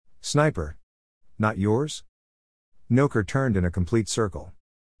Sniper. Not yours? Noker turned in a complete circle.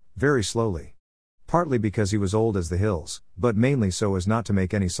 Very slowly. Partly because he was old as the hills, but mainly so as not to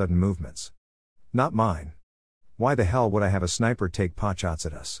make any sudden movements. Not mine. Why the hell would I have a sniper take potshots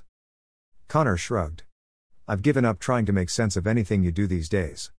at us? Connor shrugged. I've given up trying to make sense of anything you do these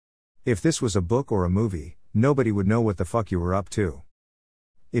days. If this was a book or a movie, nobody would know what the fuck you were up to.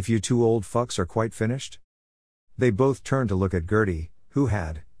 If you two old fucks are quite finished? They both turned to look at Gertie, who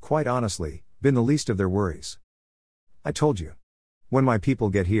had, quite honestly, been the least of their worries. I told you. When my people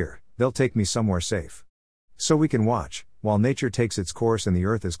get here, they'll take me somewhere safe. So we can watch, while nature takes its course and the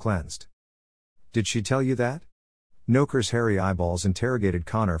earth is cleansed. Did she tell you that? Noker's hairy eyeballs interrogated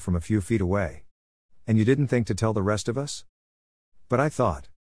Connor from a few feet away. And you didn't think to tell the rest of us? But I thought.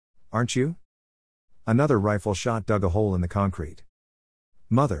 Aren't you? Another rifle shot dug a hole in the concrete.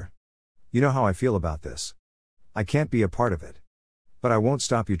 Mother. You know how I feel about this. I can't be a part of it. But I won't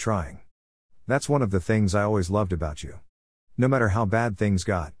stop you trying. That's one of the things I always loved about you. No matter how bad things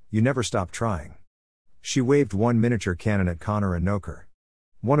got, you never stopped trying. She waved one miniature cannon at Connor and Noker.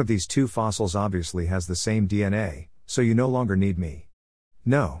 One of these two fossils obviously has the same DNA, so you no longer need me.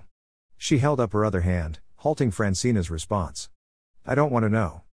 No. She held up her other hand, halting Francina's response. I don't want to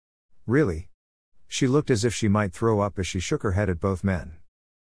know. Really? She looked as if she might throw up as she shook her head at both men.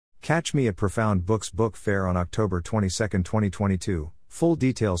 Catch me at Profound Books Book Fair on October 22, 2022, full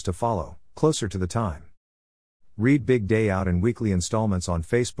details to follow, closer to the time. Read Big Day Out in weekly installments on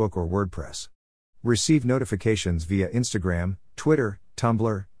Facebook or WordPress. Receive notifications via Instagram, Twitter,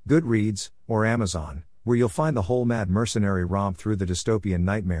 Tumblr, Goodreads, or Amazon, where you'll find the whole mad mercenary romp through the dystopian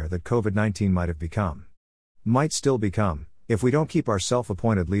nightmare that COVID-19 might have become. Might still become, if we don't keep our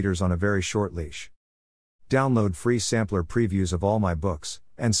self-appointed leaders on a very short leash. Download free sampler previews of all my books,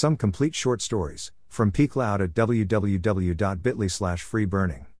 and some complete short stories, from PeakLoud at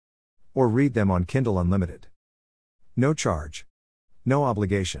www.bit.ly/freeburning. Or read them on Kindle Unlimited. No charge. No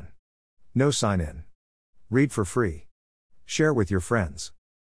obligation. No sign-in. Read for free. Share with your friends.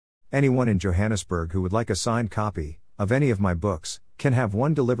 Anyone in Johannesburg who would like a signed copy of any of my books can have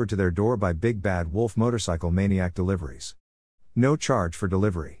one delivered to their door by Big Bad Wolf Motorcycle Maniac Deliveries. No charge for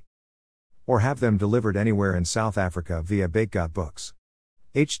delivery. Or have them delivered anywhere in South Africa via Bakegat Books.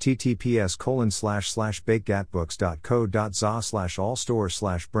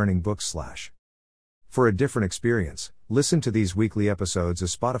 https://bakegatbooks.co.za/allstores/burningbooks/. For a different experience, listen to these weekly episodes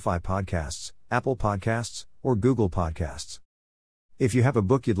as Spotify Podcasts, Apple Podcasts, or Google Podcasts. If you have a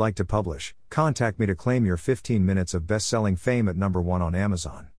book you'd like to publish, contact me to claim your 15 minutes of best-selling fame at #1 on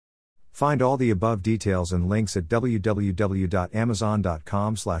Amazon. Find all the above details and links at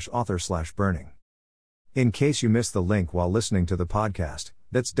www.amazon.com/author/burning. In case you missed the link while listening to the podcast,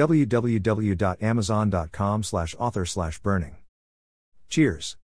 that's www.amazon.com/author/burning. Cheers.